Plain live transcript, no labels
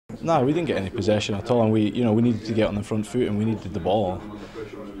No, we didn't get any possession at all, and we needed to get on the front foot, and we needed the ball,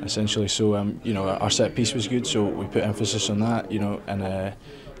 essentially. So our set piece was good, so we put emphasis on that, and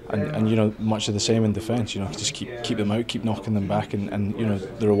much of the same in defence. Just keep them out, keep knocking them back, and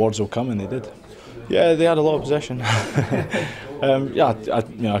the rewards will come, and they did. Yeah, they had a lot of possession. I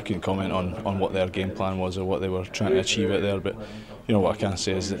couldn't comment on what their game plan was or what they were trying to achieve out there, but what I can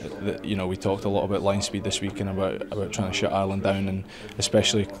say is that we talked a lot about line speed this week and about trying to shut Ireland down, and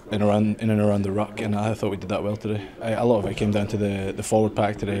especially in and around the ruck, and I thought we did that well today. A lot of it came down to the forward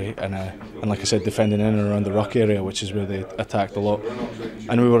pack today, and like I said, defending in and around the ruck area, which is where they attacked a lot,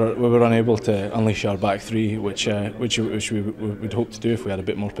 and we were unable to unleash our back three, which we would hope to do if we had a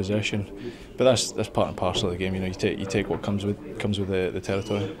bit more possession. But that's part and parcel of the game. You take what comes with the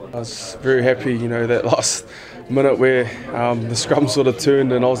territory. I was very happy, that last minute where the scrum sort of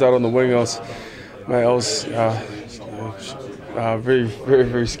turned and I was out on the wing. I was very, very,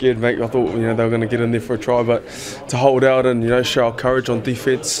 very scared, mate. I thought they were going to get in there for a try, but to hold out and show our courage on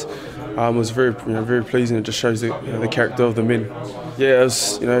defence was very, very pleasing. It just shows the character of the men. Yeah, it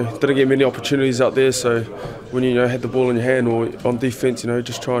was, didn't get many opportunities out there, so when you had the ball in your hand or on defence,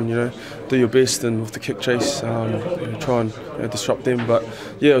 just try and do your best, and with the kick chase, try and disrupt them. But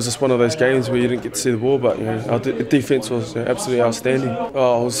yeah, it was just one of those games where you didn't get to see the ball, but our defence was absolutely outstanding.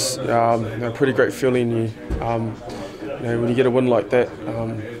 Oh, it was a pretty great feeling. When you get a win like that,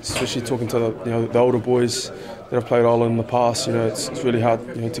 especially talking to the older boys that have played Ireland in the past, it's really hard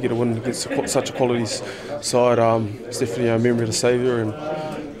to get a win against such a quality side. It's definitely a memory to savour, and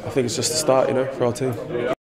I think it's just a start for our team.